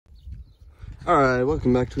Alright,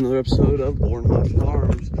 welcome back to another episode of Bornhoff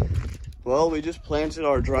Farms. Well, we just planted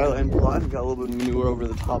our dryland plot and got a little bit of manure over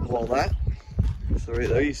the top of all that. So right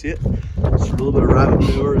there, you see it? Just a little bit of rabbit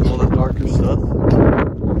manure and all that darker stuff.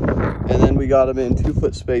 And then we got them in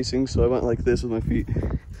 2-foot spacing, so I went like this with my feet.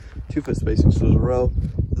 2-foot spacing, so there's a row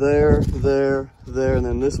there, there, there, and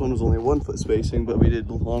then this one was only 1-foot spacing, but we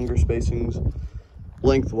did longer spacings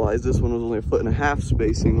lengthwise. This one was only 1.5 foot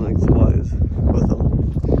spacing lengthwise with them.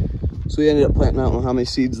 So we ended up planting, I don't know how many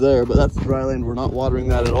seeds there, but that's the dryland. We're not watering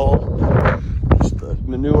that at all. Just the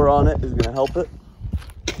manure on it is gonna help it.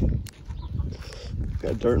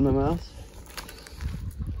 Got dirt in my mouth.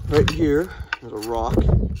 Right here, there's a rock.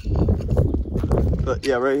 But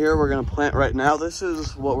yeah, right here, we're gonna plant right now. This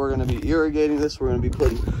is what we're gonna be irrigating this. We're gonna be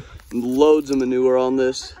putting loads of manure on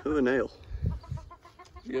this. Ooh, a nail.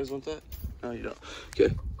 You guys want that? No, you don't.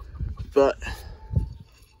 Okay. But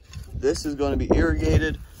this is gonna be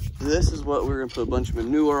irrigated. This is what we're gonna put a bunch of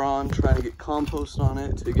manure on, trying to get compost on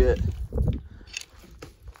it to get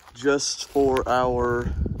just for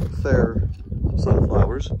our fair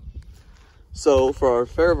sunflowers. So for our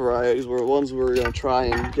fair varieties, ones we're gonna try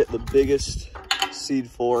and get the biggest seed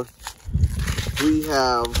for, we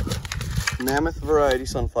have Mammoth variety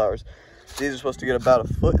sunflowers. These are supposed to get about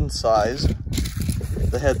 1 foot in size.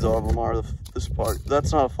 The heads of them are this part.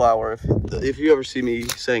 That's not a flower. If you ever see me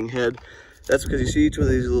saying head, that's because you see each one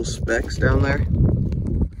of these little specks down there.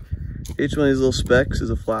 Each one of these little specks is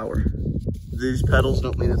a flower. These petals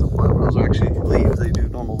don't mean it's a flower. Those are actually leaves. They do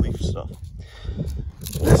normal leaf stuff.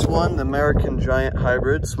 This one, the American Giant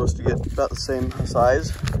Hybrid, is supposed to get about the same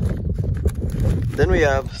size. Then we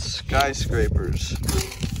have skyscrapers.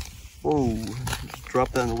 Whoa,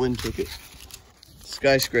 dropped that in the wind ticket.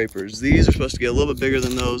 Skyscrapers. These are supposed to get a little bit bigger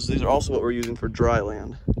than those. These are also what we're using for dry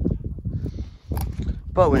land.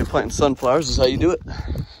 But when you're planting sunflowers, this is how you do it.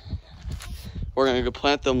 We're gonna go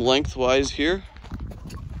plant them lengthwise here.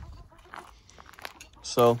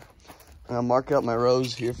 So I'm gonna mark out my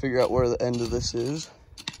rows here, figure out where the end of this is.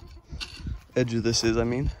 Edge of this is, I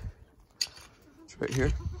mean. It's right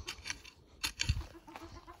here.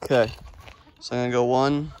 Okay, so I'm gonna go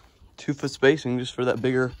 1-2 foot spacing just for that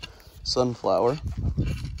bigger sunflower.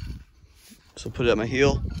 So put it at my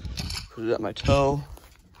heel, put it at my toe.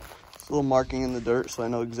 A little marking in the dirt so I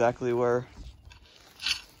know exactly where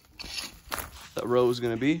that row is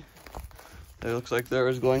going to be. It looks like there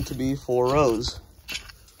is going to be 4 rows.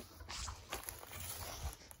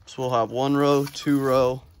 So we'll have 1 row, 2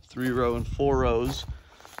 row, 3 row, and 4 rows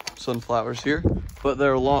sunflowers here, but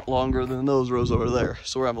they're a lot longer than those rows over there,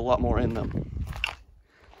 so we'll have a lot more in them.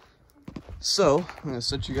 So I'm going to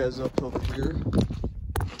set you guys up over here.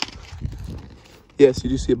 Yes, you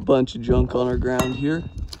do see a bunch of junk on our ground here.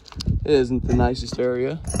 It isn't the nicest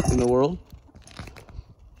area in the world.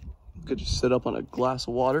 Could just sit up on a glass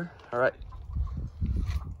of water. All right.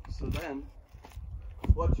 So then,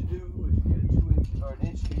 what you do is you get a 2-inch or an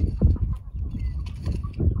inch deep.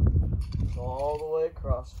 All the way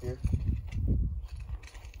across here.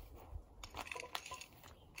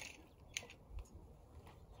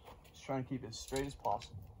 Just trying to keep it as straight as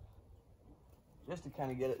possible. Just to kind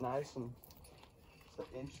of get it nice and it's an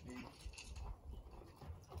inch deep.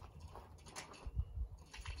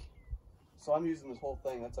 So I'm using this whole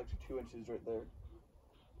thing, that's actually 2 inches right there.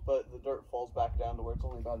 But the dirt falls back down to where it's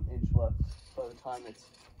only about an inch left by the time it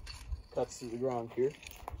cuts to the ground here.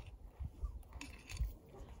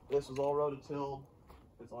 This was all rototilled,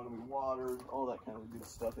 it's all gonna be watered, all that kind of good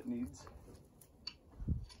stuff it needs.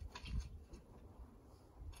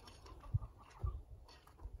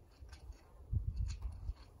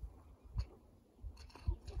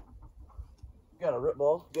 Got a root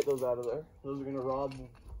ball, get those out of there. Those are gonna rob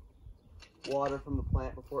water from the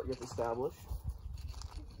plant before it gets established.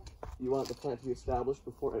 You want the plant to be established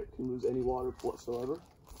before it can lose any water whatsoever.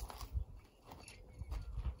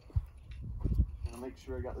 I'm gonna make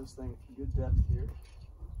sure I got this thing at good depth here,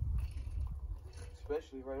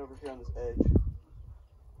 especially right over here on this edge.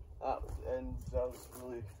 That was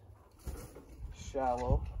really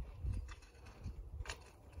shallow.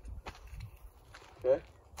 Okay,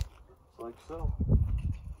 like so.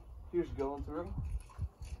 Here's going through.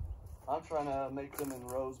 I'm trying to make them in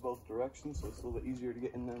rows both directions, so it's a little bit easier to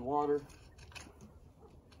get in their water.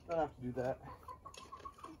 Don't have to do that.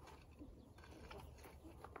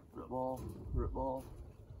 Root ball, root ball.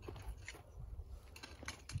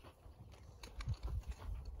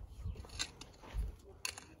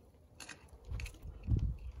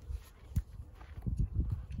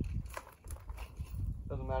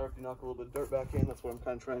 Doesn't matter if you knock a little bit of dirt back in, that's what I'm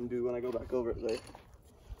kind of trying to do when I go back over it today.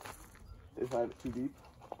 If I have it too deep.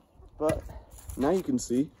 But now you can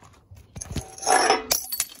see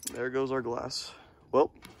There goes our glass.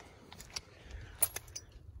 Well,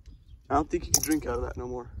 I don't think you can drink out of that no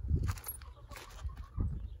more.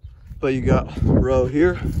 But you got a row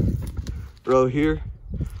here, row here,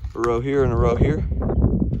 a row here, and a row here.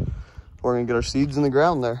 We're gonna get our seeds in the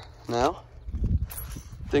ground there. Now,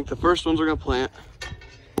 I think the first ones we're gonna plant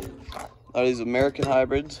are these American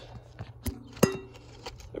hybrids.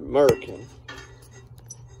 American.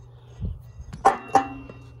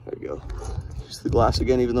 There you go. Use the glass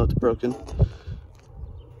again, even though it's broken.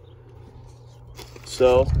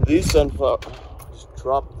 So these sunflowers, just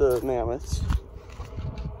drop the mammoths.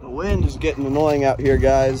 The wind is getting annoying out here,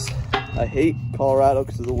 guys. I hate Colorado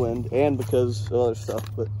because of the wind and because of other stuff,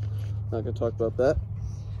 but I'm not gonna talk about that.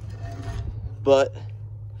 But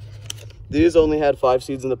these only had 5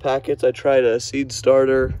 seeds in the packets. I tried a seed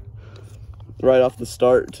starter right off the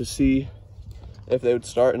start to see if they would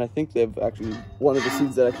start, and I think they've actually, one of the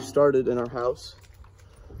seeds that actually started in our house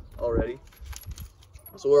already.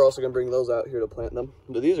 So we're also gonna bring those out here to plant them.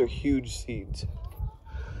 But these are huge seeds.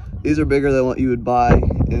 These are bigger than what you would buy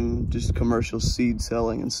in just commercial seed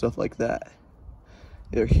selling and stuff like that.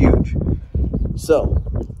 They're huge. So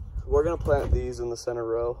we're gonna plant these in the center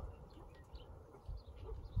row.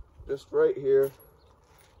 Just right here,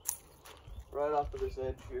 right off of this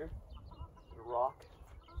edge here, the rock.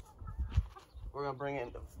 We're gonna bring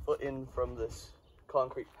it a foot in from this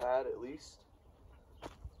concrete pad at least.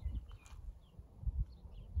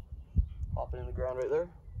 Pop it in the ground right there.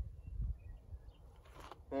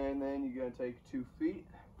 And then you're gonna take 2 feet,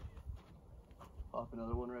 pop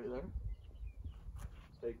another one right there.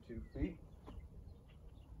 Take 2 feet,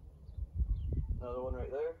 another one right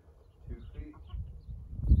there, 2 feet,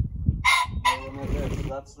 another one right there. So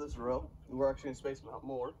that's this row. And we're actually gonna space them out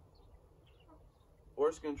more. We're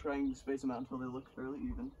just gonna try and space them out until they look fairly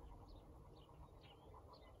even,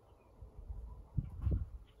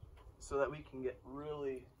 so that we can get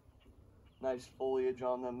really nice foliage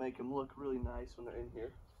on them, make them look really nice when they're in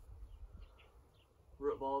here.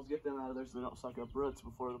 Root balls, get them out of there so they don't suck up roots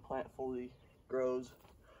before the plant fully grows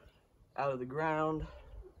out of the ground.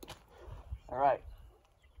 All right.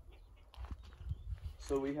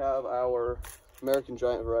 So we have our American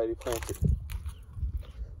Giant variety planted.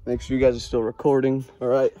 Make sure you guys are still recording. All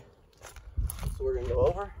right. So we're gonna go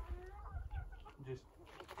over, just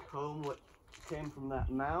comb what came from that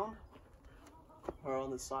mound, or on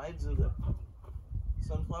the sides of the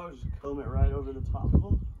sunflowers, just comb it right over the top of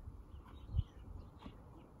them.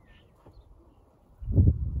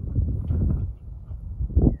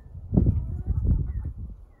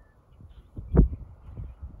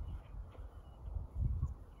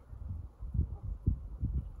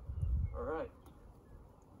 All right.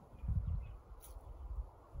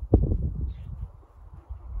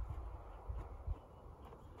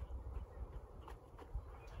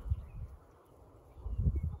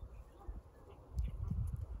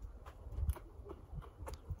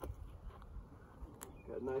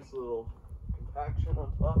 Got a nice little compaction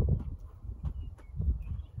on top.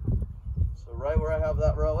 So right where I have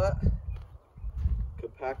that row at,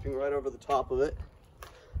 compacting right over the top of it,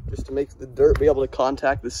 just to make the dirt be able to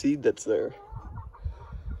contact the seed that's there.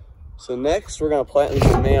 So next we're gonna plant these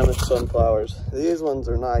mammoth sunflowers. These ones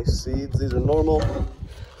are nice seeds. These are normal.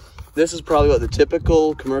 This is probably what the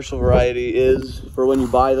typical commercial variety is for when you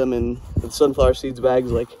buy them in sunflower seeds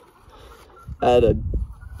bags, like at a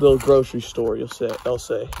little grocery store. They'll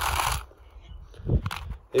say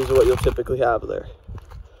these are what you'll typically have there.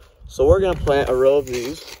 So we're gonna plant a row of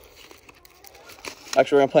these.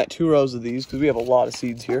 Actually, we're gonna plant 2 rows of these because we have a lot of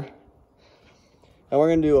seeds here. And we're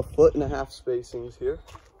gonna do 1.5 foot spacings here.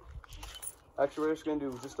 Actually, we're just gonna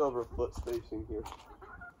do just over 1 foot spacing here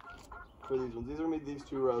for these ones. These are gonna be these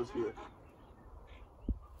 2 rows here.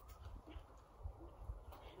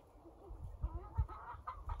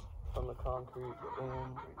 From the concrete in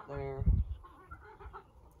right there.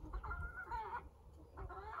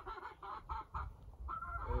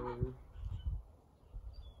 There.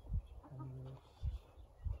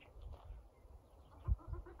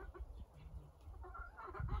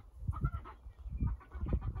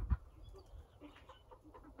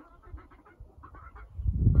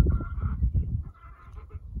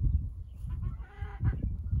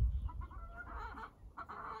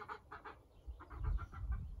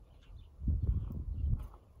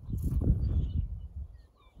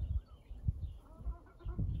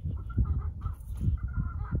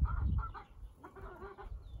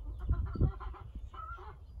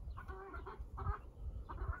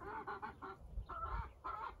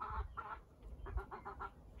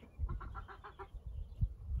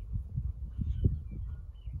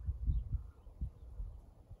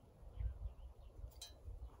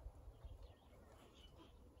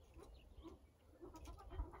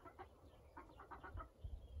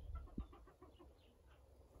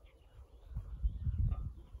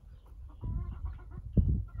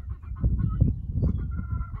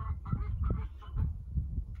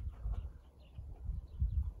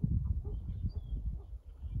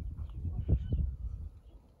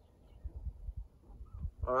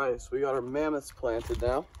 right, so we got our mammoths planted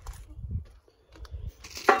now.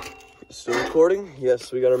 Still recording?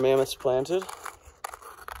 Yes, we got our mammoths planted.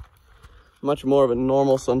 Much more of a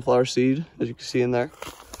normal sunflower seed, as you can see in there.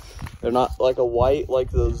 They're not like a white, like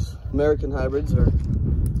those American hybrids are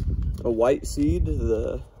a white seed.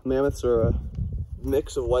 The mammoths are a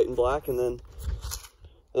mix of white and black, and then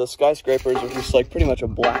the skyscrapers are just like pretty much a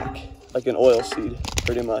black, like an oil seed,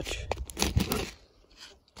 pretty much.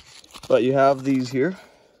 But you have these here.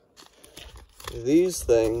 These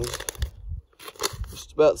things,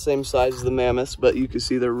 just about the same size as the mammoths, but you can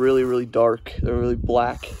see they're really, really dark. They're really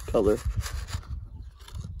black color.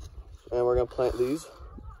 And we're gonna plant these.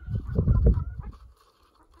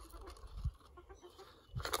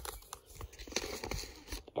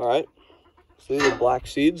 All right, so these are black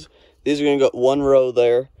seeds. These are gonna go one row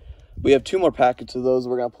there. We have 2 more packets of those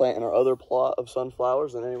we're gonna plant in our other plot of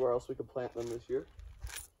sunflowers and anywhere else we can plant them this year.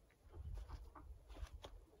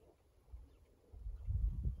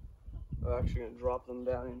 We're actually gonna drop them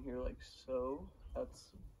down in here like so.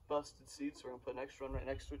 That's busted seed, so we're gonna put an extra one right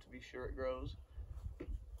next to it to be sure it grows.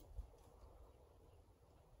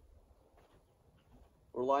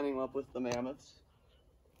 We're lining them up with the mammoths.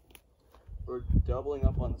 We're doubling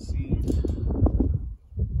up on the seeds.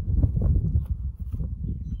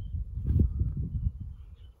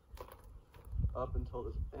 Up until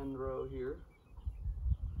this end row here.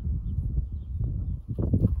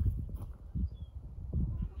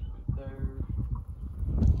 Right there.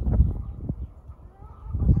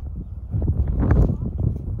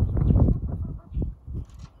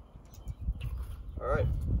 All right.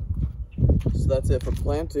 So that's it for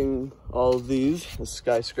planting all of these, the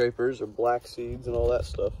skyscrapers or black seeds and all that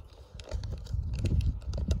stuff.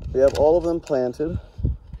 We have all of them planted.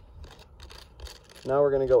 Now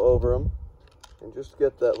we're gonna go over them and just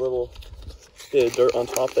get that little bit of dirt on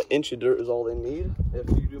top. The inch of dirt is all they need. If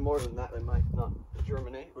you do more than that, they might not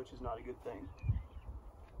germinate, which is not a good thing.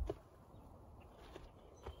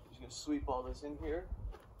 Just gonna sweep all this in here.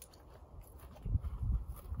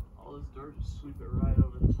 All this dirt, just sweep it right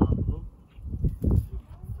over the top of them. If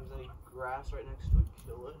there's any grass right next to it,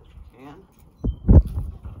 kill it if you can.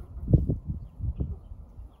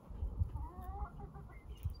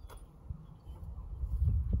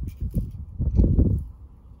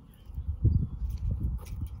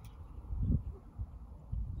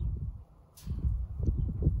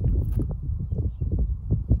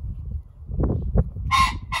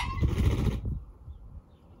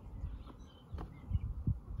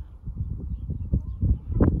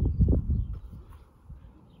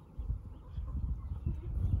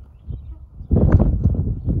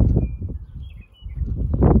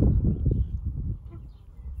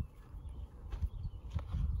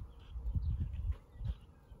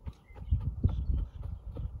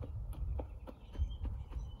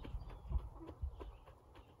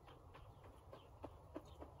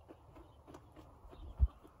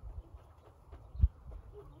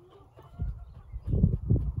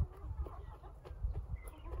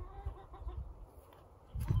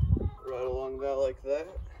 Right along that like that.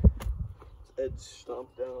 Edge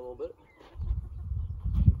stomped down a little bit.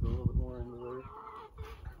 Keep a little bit more into there.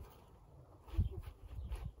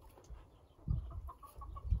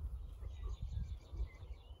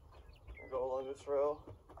 Go along this row.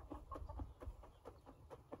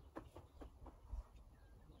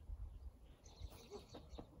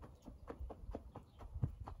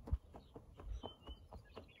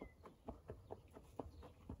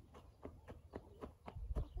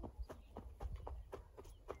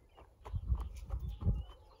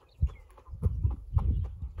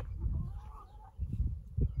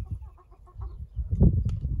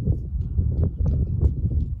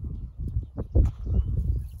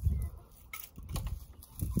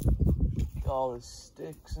 All the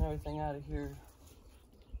sticks and everything out of here.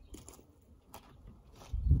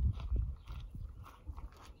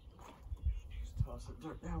 Just toss the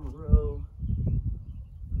dirt down the row.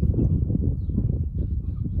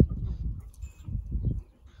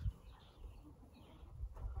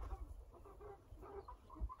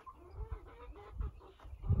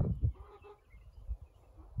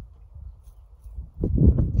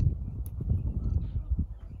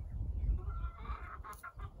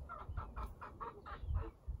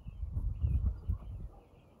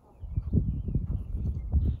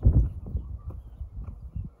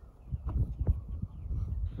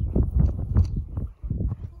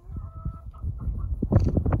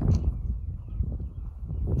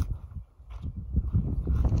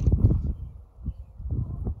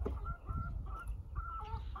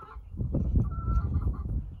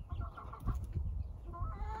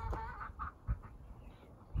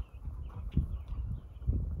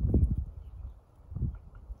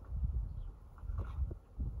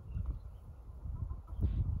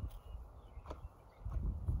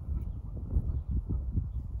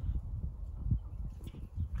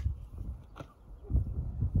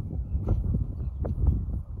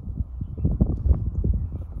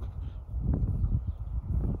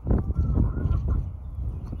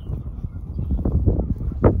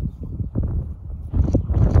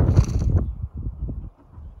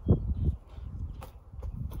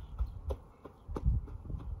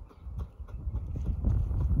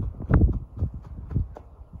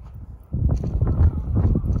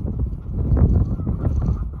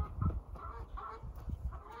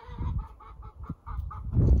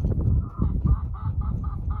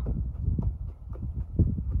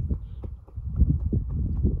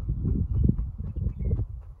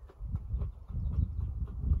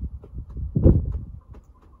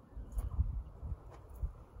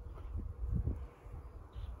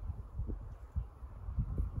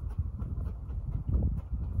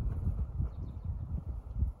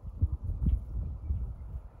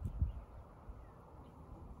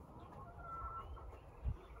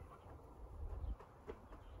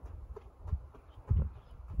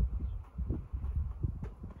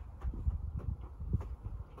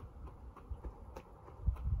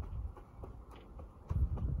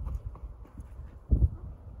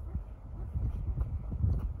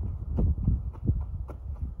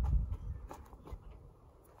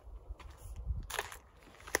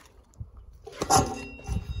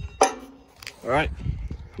 All right,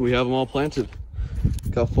 we have them all planted.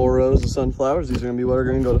 Got 4 rows of sunflowers. These are gonna be what are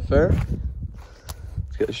gonna go to fair.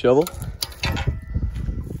 Let's get a shovel.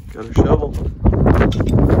 Got a shovel.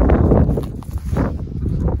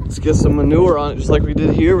 Let's get some manure on it, just like we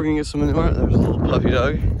did here. We're gonna get some manure. There's a little puppy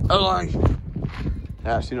dog. Oh,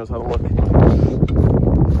 yeah, she knows how to look.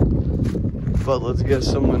 But let's get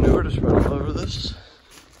some manure to spread all over this.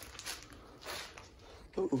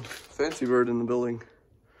 Ooh, fancy bird in the building.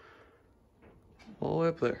 All the way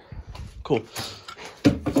up there. Cool.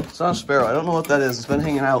 It's not a sparrow. I don't know what that is. It's been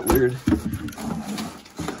hanging out weird.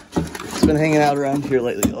 It's been hanging out around here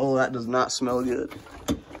lately. Oh, that does not smell good.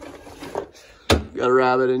 Got a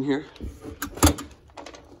rabbit in here.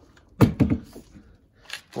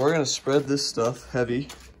 We're gonna spread this stuff heavy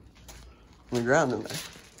on the ground in there.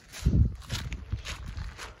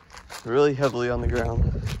 Really heavily on the ground.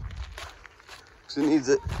 Because it needs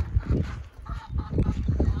it.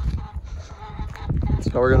 That's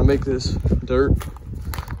how we're gonna make this dirt.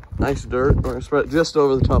 Nice dirt. We're gonna spread it just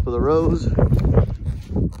over the top of the rows.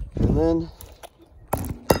 And then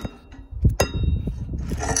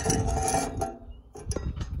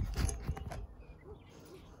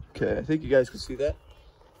okay, I think you guys can see that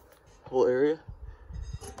whole area.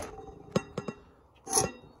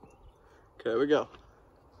 Okay, here we go.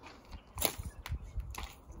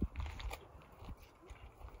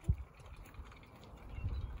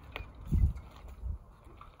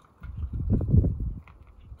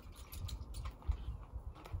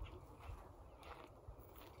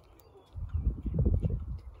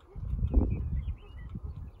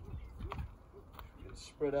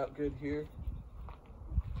 Spread out good here.